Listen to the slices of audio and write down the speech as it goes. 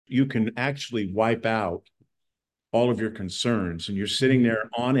you can actually wipe out all of your concerns, and you're sitting there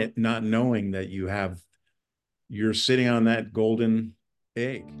on it, not knowing that you're sitting on that golden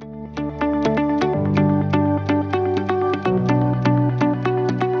egg.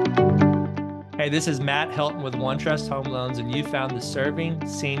 Hey, this is Matt Helton with OneTrust Home Loans, and you found the Serving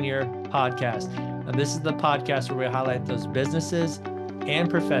Senior podcast. Now, this is the podcast where we highlight those businesses and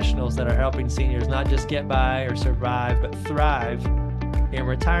professionals that are helping seniors not just get by or survive, but thrive in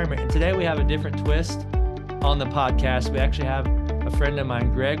retirement. And today we have a different twist on the podcast. We actually have a friend of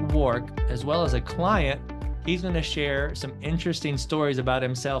mine, Greg Wark, as well as a client. He's going to share some interesting stories about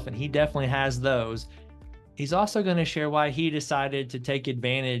himself, and he definitely has those. He's also going to share why he decided to take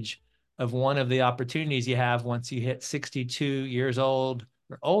advantage of one of the opportunities you have once you hit 62 years old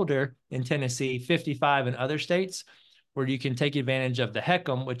or older in Tennessee, 55 in other states, where you can take advantage of the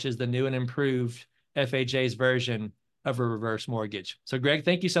HECM, which is the new and improved FHA's version of a reverse mortgage. So Greg,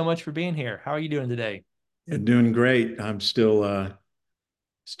 thank you so much for being here. How are you doing today? Yeah, doing great. I'm still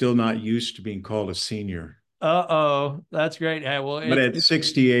not used to being called a senior. Uh-oh, that's great. But at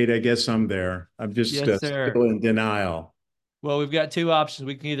 68, I guess I'm there. I'm just Yes, still sir. in denial. Well, we've got two options.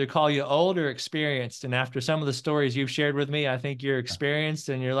 We can either call you old or experienced. And after some of the stories you've shared with me, I think you're experienced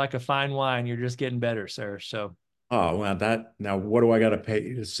and you're like a fine wine. You're just getting better, sir. So, Oh, well, now what do I got to pay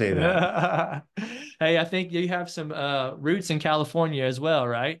you to say that? hey, I think you have some roots in California as well,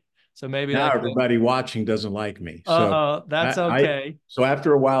 right? So maybe Now like, everybody watching doesn't like me. uh-oh, that's okay. So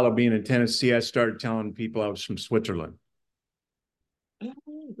after a while of being in Tennessee, I started telling people I was from Switzerland.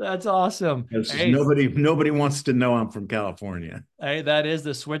 That's awesome. Because Hey, nobody wants to know I'm from California. hey, that is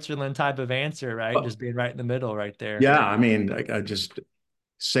the Switzerland type of answer, right? Just being right in the middle right there. Yeah, I mean, I just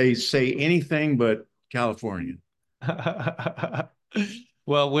say anything but California.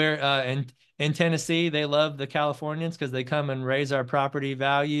 Well, we're in Tennessee. They love the Californians because they come and raise our property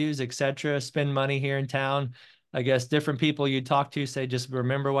values, etc. Spend money here in town. I guess different people you talk to say just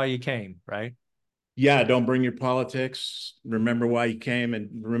remember why you came, right? Yeah, don't bring your politics. Remember why you came, and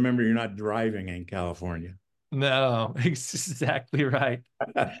remember you're not driving in California. No, exactly right.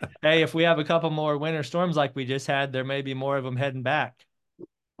 Hey, if we have a couple more winter storms like we just had, there may be more of them heading back.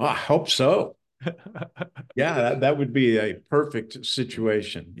 Well, I hope so. Yeah, that would be a perfect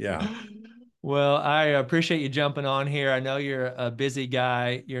situation. Yeah. Well, I appreciate you jumping on here. I know you're a busy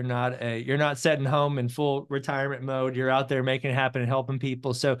guy. You're not sitting home in full retirement mode. You're out there making it happen and helping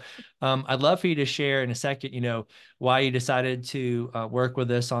people. So, I'd love for you to share in a second, why you decided to work with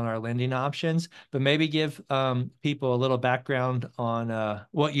us on our lending options, but maybe give people a little background on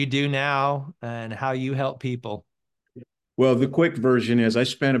what you do now and how you help people. Well, the quick version is I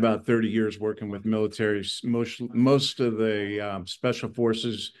spent about 30 years working with military, most of the special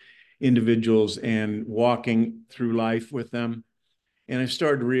forces individuals and walking through life with them. And I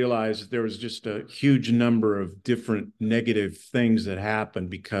started to realize that there was just a huge number of different negative things that happen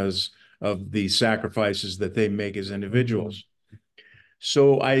because of the sacrifices that they make as individuals.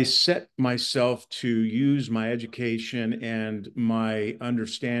 So I set myself to use my education and my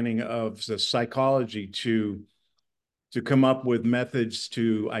understanding of the psychology to come up with methods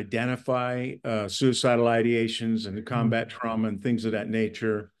to identify suicidal ideations and combat trauma and things of that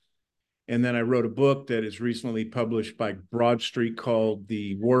nature. And then I wrote a book that is recently published by Broad Street called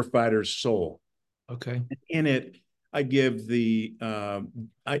The Warfighter's Soul. Okay. In it, I give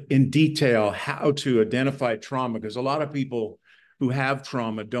in detail how to identify trauma, because a lot of people who have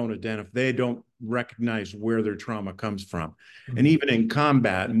trauma they don't recognize where their trauma comes from. And even in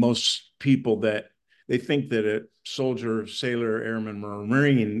combat, most people that they think that a soldier, sailor, airman, or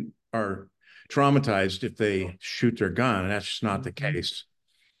marine are traumatized if they shoot their gun, and that's just not the case.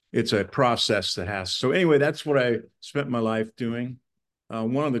 It's a process that has. So anyway, that's what I spent my life doing.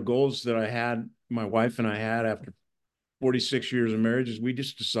 One of the goals that my wife and I had after 46 years of marriage is we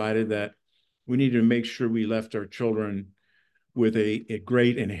just decided that we needed to make sure we left our children with a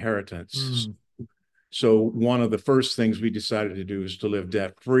great inheritance. So one of the first things we decided to do is to live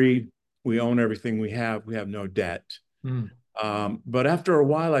debt free. We own everything we have. We have no debt. But after a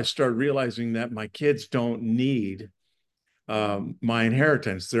while, I started realizing that my kids don't need my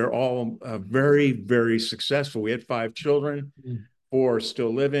inheritance. They're all very, very successful. We had 5 children, 4 are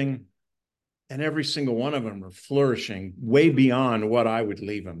still living, and every single one of them are flourishing way beyond what I would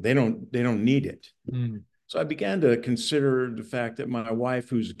leave them. They don't need it. So I began to consider the fact that my wife,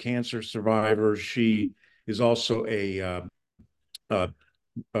 who's a cancer survivor, she is also a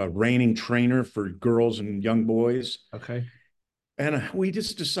reigning trainer for girls and young boys. Okay. And we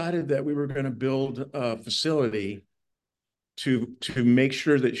just decided that we were going to build a facility to make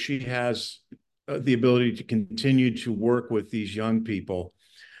sure that she has the ability to continue to work with these young people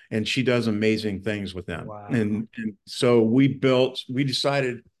and she does amazing things with them. Wow. And so we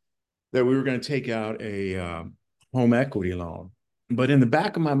decided that we were going to take out a home equity loan. But in the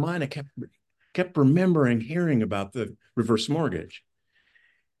back of my mind, I kept remembering hearing about the reverse mortgage.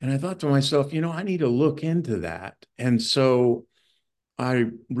 And I thought to myself, I need to look into that. And so I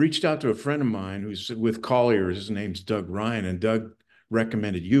reached out to a friend of mine who's with Colliers. His name's Doug Ryan, and Doug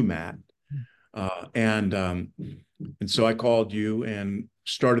recommended you, Matt. And so I called you and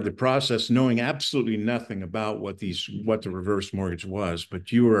started the process, knowing absolutely nothing about what the reverse mortgage was.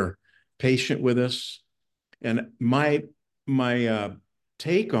 But you were patient with us, and my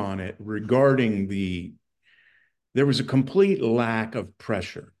take on it regarding there was a complete lack of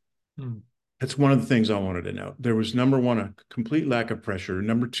pressure. Hmm. That's one of the things I wanted to know. There was, number one, a complete lack of pressure.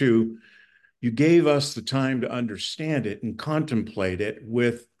 Number two, you gave us the time to understand it and contemplate it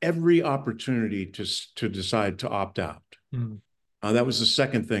with every opportunity to decide to opt out. Hmm. That was the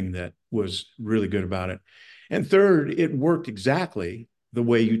second thing that was really good about it. And third, it worked exactly the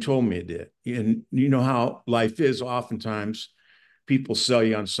way you told me it did. And you know how life is. Oftentimes people sell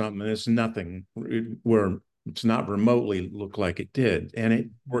you on something and it's nothing where it's not remotely look like it did. And it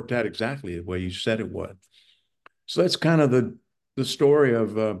worked out exactly the way you said it would. So that's kind of the story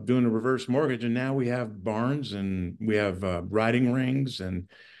of doing a reverse mortgage. And now we have barns and we have riding rings and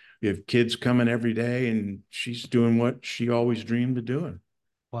we have kids coming every day, and she's doing what she always dreamed of doing.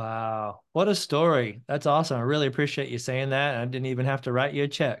 Wow. What a story. That's awesome. I really appreciate you saying that. I didn't even have to write you a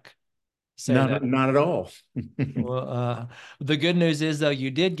check. Say that. Not at all. Well, the good news is though, you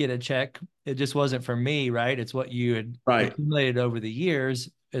did get a check. It just wasn't for me, right? It's what you had Right. accumulated over the years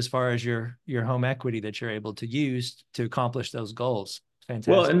as far as your home equity that you're able to use to accomplish those goals.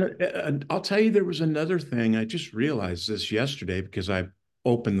 Well, Fantastic. and I'll tell you, there was another thing. I just realized this yesterday because I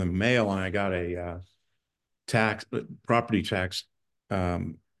opened the mail and I got a property tax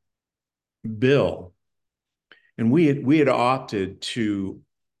um, bill, and we had opted to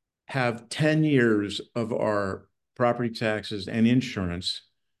have 10 years of our property taxes and insurance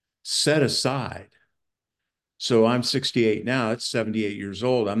set aside. So I'm 68 now. It's 78 years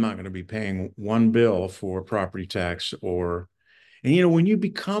old. I'm not going to be paying one bill for property tax and when you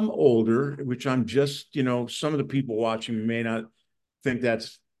become older, which I'm just, some of the people watching may not think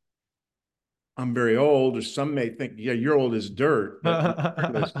I'm very old, or some may think, yeah, you're old as dirt.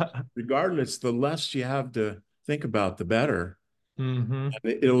 But regardless, the less you have to think about, the better. Hmm.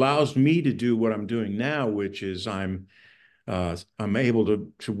 It allows me to do what I'm doing now, which is I'm able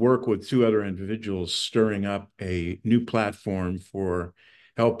to work with two other individuals, stirring up a new platform for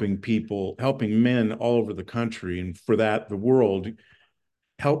helping men all over the country, and for that, the world,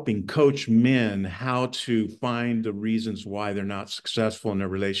 helping coach men how to find the reasons why they're not successful in their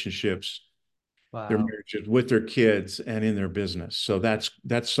relationships, their Wow. marriages, with their kids, and in their business. So that's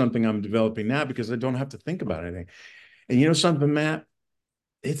something I'm developing now because I don't have to think about anything. And you know something, Matt?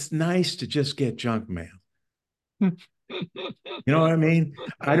 It's nice to just get junk mail. You know what I mean?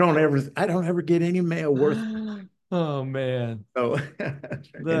 I don't ever get any mail worth. Oh man. So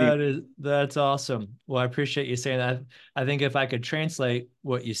anyway, That's awesome. Well, I appreciate you saying that. I think if I could translate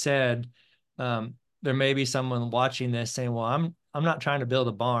what you said, there may be someone watching this saying, "Well, I'm not trying to build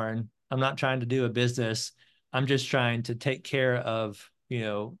a barn. I'm not trying to do a business. I'm just trying to take care of,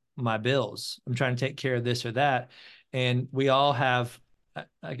 my bills. I'm trying to take care of this or that." And we all have,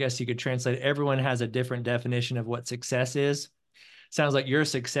 I guess you could translate, everyone has a different definition of what success is. Sounds like your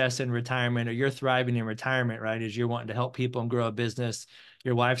success in retirement, or you're thriving in retirement, right? Is you're wanting to help people and grow a business.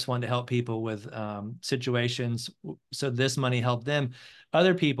 Your wife's wanting to help people with situations. So this money helped them.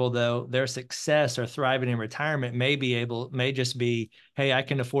 Other people, though, their success or thriving in retirement may just be, hey, I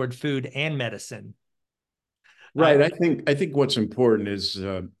can afford food and medicine. I, right. I think what's important is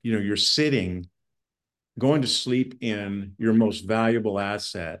you're going to sleep in your most valuable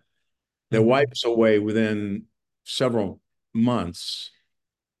asset that Mhm. wipes away within several months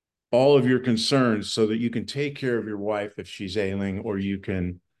all of your concerns, so that you can take care of your wife if she's ailing, or you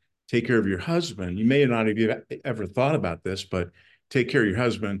can take care of your husband. You may not have ever thought about this, but take care of your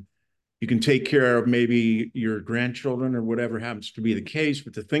husband. You can take care of maybe your grandchildren or whatever happens to be the case.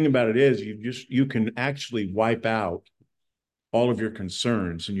 But the thing about it is you can actually wipe out all of your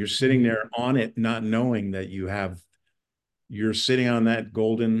concerns, and you're sitting Mhm. there on it, not knowing that you're sitting on that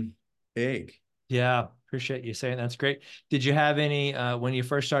golden egg. Yeah, appreciate you saying that's great. Did you have any, when you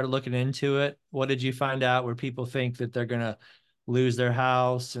first started looking into it, what did you find out where people think that they're going to lose their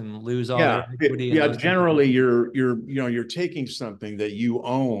house and lose all their Yeah, equity and yeah. those type of Generally, things? you're taking something that you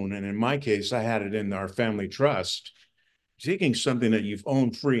own, and in my case, I had it in our family trust. Taking something that you've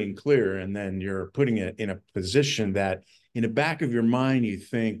owned free and clear, and then you're putting it in a position that in the back of your mind, you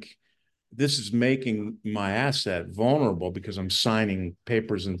think, this is making my asset vulnerable because I'm signing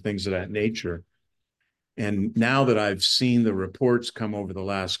papers and things of that nature. And now that I've seen the reports come over the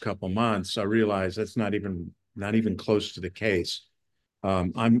last couple of months, I realize that's not even close to the case.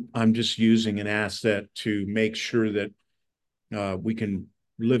 I'm just using an asset to make sure that we can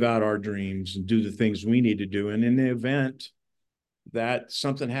live out our dreams and do the things we need to do. And in the event that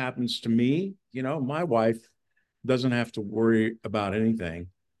something happens to me, my wife doesn't have to worry about anything.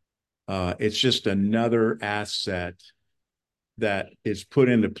 It's just another asset that is put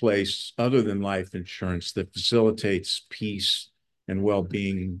into place other than life insurance that facilitates peace and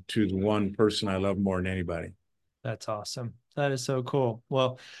well-being to the one person I love more than anybody. That's awesome. That is so cool.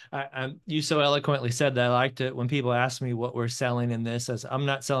 Well, you so eloquently said that. I like to, when people ask me what we're selling in this, as I'm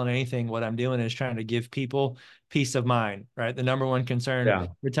not selling anything. What I'm doing is trying to give people peace of mind, right? The number one concern Yeah.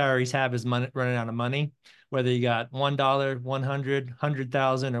 retirees have is money, running out of money. Whether you got $1, 100,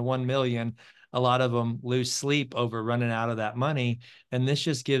 100,000, or 1 million, a lot of them lose sleep over running out of that money. And this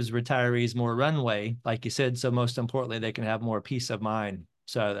just gives retirees more runway, like you said. So most importantly, they can have more peace of mind.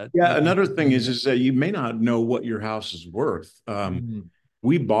 So Yeah. Another thing is that you may not know what your house is worth.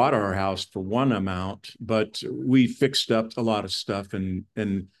 We bought our house for one amount, but we fixed up a lot of stuff, and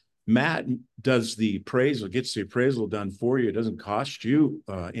Matt does the appraisal, gets the appraisal done for you. It doesn't cost you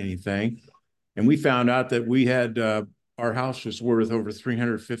anything. And we found out that we had our house was worth over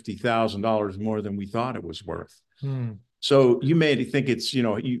 $350,000 more than we thought it was worth. So you may think it's,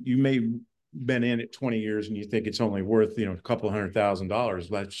 you may been in it 20 years and you think it's only worth, a couple of $100,000.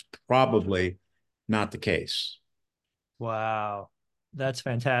 That's probably not the case. Wow. That's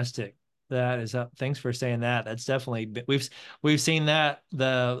fantastic. That is thanks for saying that. That's definitely, we've seen that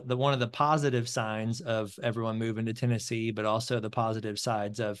the one of the positive signs of everyone moving to Tennessee, but also the positive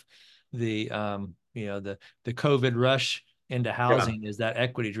sides of the the COVID rush into housing is that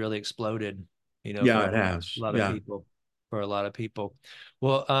equity's really exploded, for Yeah, it a has. lot of Yeah. people. For a lot of people.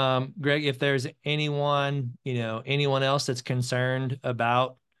 Well, Greg, if there's anyone, anyone else that's concerned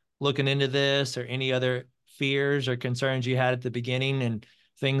about looking into this, or any other fears or concerns you had at the beginning, and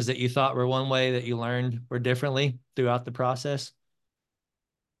things that you thought were one way that you learned were differently throughout the process?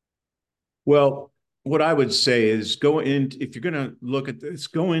 Well, what I would say is go in, if you're going to look at this,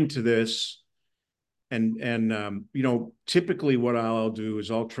 go into this. And typically what I'll do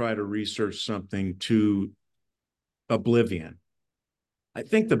is I'll try to research something to oblivion. I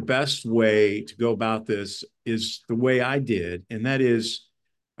think the best way to go about this is the way I did, and that is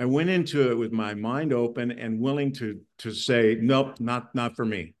I went into it with my mind open and willing to say, nope, not for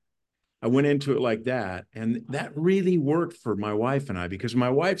me. I went into it like that, and that really worked for my wife and I, because my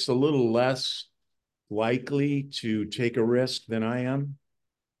wife's a little less likely to take a risk than I am.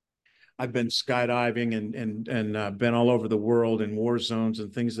 I've been skydiving and been all over the world in war zones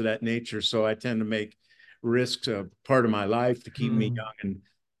and things of that nature. So I tend to make risks a part of my life to keep me young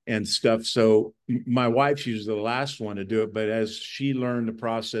and stuff. So my wife's usually the last one to do it, but as she learned the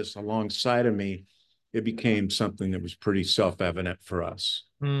process alongside of me, it became something that was pretty self-evident for us.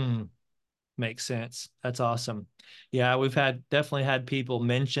 Makes sense. That's awesome. Yeah, we've definitely had people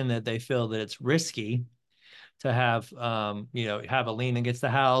mention that they feel that it's risky to have have a lien against the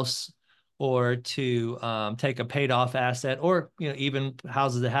house, or to take a paid off asset, or even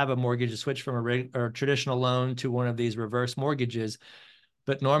houses that have a mortgage to switch from a traditional loan to one of these reverse mortgages.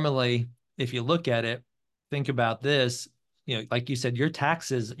 But normally, if you look at it, think about this, like you said, your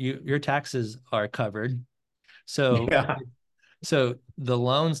taxes are covered. So Yeah. so the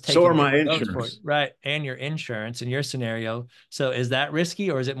loan's So are taking my notes for it, insurance. right? And your insurance in your scenario. So is that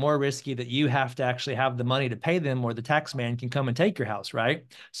risky, or is it more risky that you have to actually have the money to pay them, or the tax man can come and take your house, right?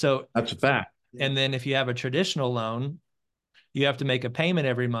 So, That's a fact. and then if you have a traditional loan, you have to make a payment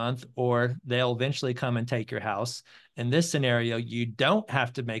every month, or they'll eventually come and take your house. In this scenario, you don't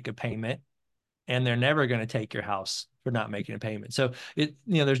have to make a payment, and they're never going to take your house for not making a payment. So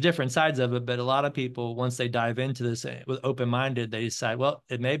there's different sides of it, but a lot of people, once they dive into this with open-minded, they decide, well,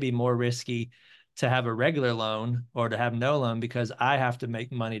 it may be more risky to have a regular loan or to have no loan, because I have to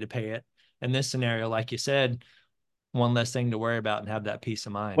make money to pay it. In this scenario, like you said, one less thing to worry about and have that peace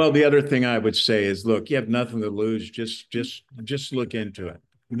of mind. Well, the other thing I would say is, look, you have nothing to lose. Just look into it.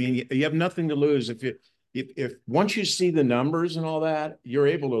 I mean, you have nothing to lose if once you see the numbers and all that, you're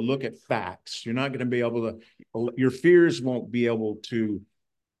able to look at facts. You're not going to be able to. Your fears won't be able to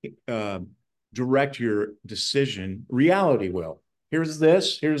uh, direct your decision. Reality will. Here's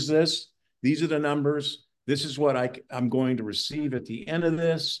this. Here's this. These are the numbers. This is what I'm going to receive at the end of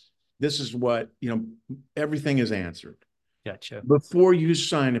this. This is what everything is answered. Gotcha. Before you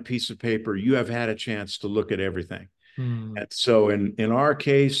sign a piece of paper, you have had a chance to look at everything. Hmm. And so in our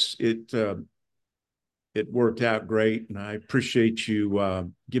case, it worked out great, and I appreciate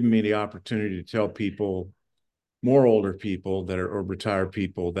you giving me the opportunity to tell people, more older people that are or retired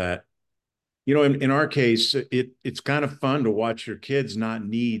people, that in our case, it's kind of fun to watch your kids not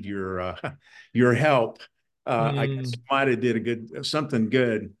need your help. I guess Hmm. you might have did something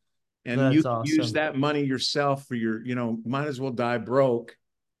good, and you That's can use awesome. that money yourself for might as well die broke,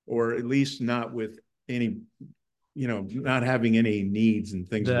 or at least not with any, not having any needs and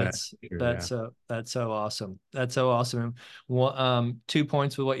things of that That's nature. Yeah. that's so awesome. That's so awesome. Well, 2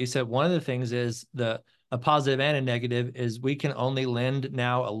 points with what you said. One of the things is a positive and a negative is we can only lend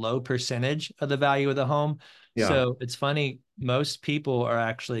now a low percentage of the value of the home. Yeah. So it's funny, most people are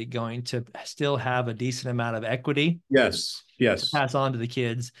actually going to still have a decent amount of equity Yes. to Yes. pass on to the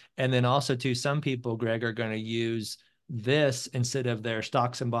kids. And then also too, some people, Greg, are going to use this instead of their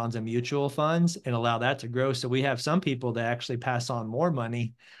stocks and bonds and mutual funds and allow that to grow. So we have some people that actually pass on more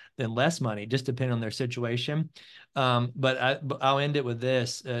money than less money, just depending on their situation. But I'll end it with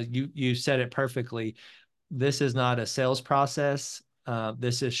this. You said it perfectly. This is not a sales process.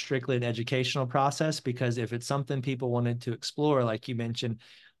 This is strictly an educational process, because if it's something people wanted to explore, like you mentioned,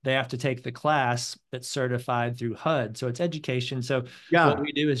 they have to take the class that's certified through HUD. So it's education. So what Yeah.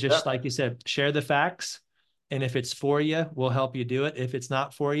 we do is just, Yeah. like you said, share the facts. And if it's for you, we'll help you do it. If it's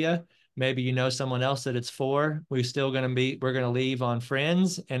not for you, maybe you know someone else that it's for. We're going to leave on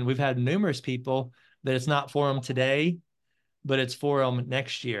friends. And we've had numerous people that it's not for them today, but it's for them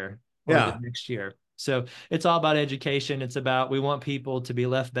next year or the Yeah. next year. So it's all about education. It's about, we want people to be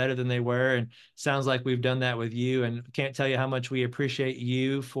left better than they were. And sounds like we've done that with you. And can't tell you how much we appreciate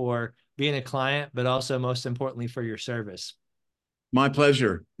you for being a client, but also most importantly for your service. My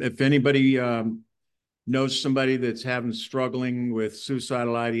pleasure. If anybody knows somebody that's struggling with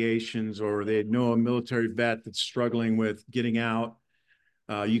suicidal ideations, or they know a military vet that's struggling with getting out,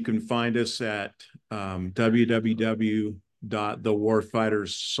 you can find us at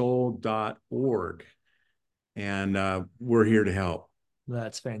www.thewarfightersoul.org, and we're here to help.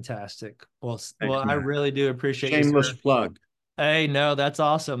 That's fantastic. Well, Thanks, I Matt. really do appreciate you, Shameless sir. plug. Hey, no, that's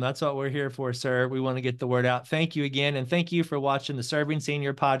awesome. That's what we're here for, sir. We want to get the word out. Thank you again. And thank you for watching the Serving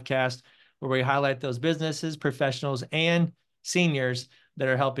Senior podcast, where we highlight those businesses, professionals, and seniors that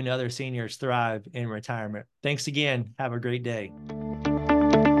are helping other seniors thrive in retirement. Thanks again. Have a great day.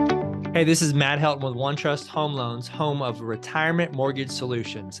 Hey, this is Matt Helton with OneTrust Home Loans, home of retirement mortgage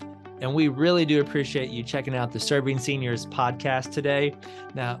solutions. And we really do appreciate you checking out the Serving Seniors podcast today.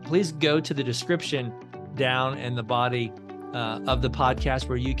 Now, please go to the description down in the body of the podcast,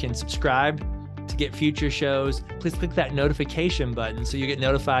 where you can subscribe to get future shows. Please click that notification button so you get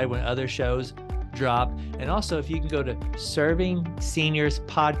notified when other shows drop. And also, if you can go to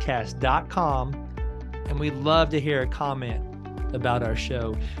servingseniourspodcast.com, and we'd love to hear a comment about our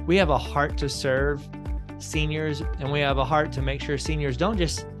show. We have a heart to serve seniors, and we have a heart to make sure seniors don't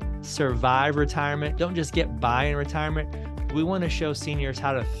just survive retirement, don't just get by in retirement. We want to show seniors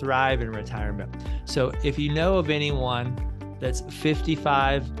how to thrive in retirement. So if you know of anyone that's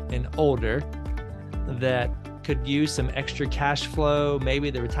 55 and older that could use some extra cash flow, maybe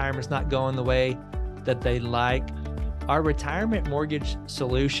the retirement's not going the way that they like, our retirement mortgage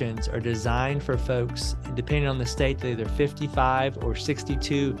solutions are designed for folks, depending on the state, they're either 55 or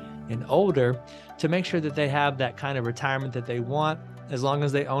 62 and older, to make sure that they have that kind of retirement that they want. As long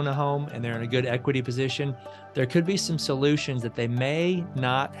as they own a home and they're in a good equity position, there could be some solutions that they may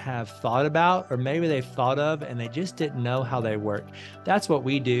not have thought about, or maybe they've thought of and they just didn't know how they work. That's what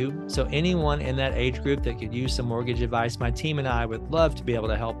we do. So anyone in that age group that could use some mortgage advice, my team and I would love to be able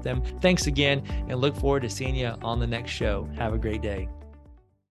to help them. Thanks again, and look forward to seeing you on the next show. Have a great day.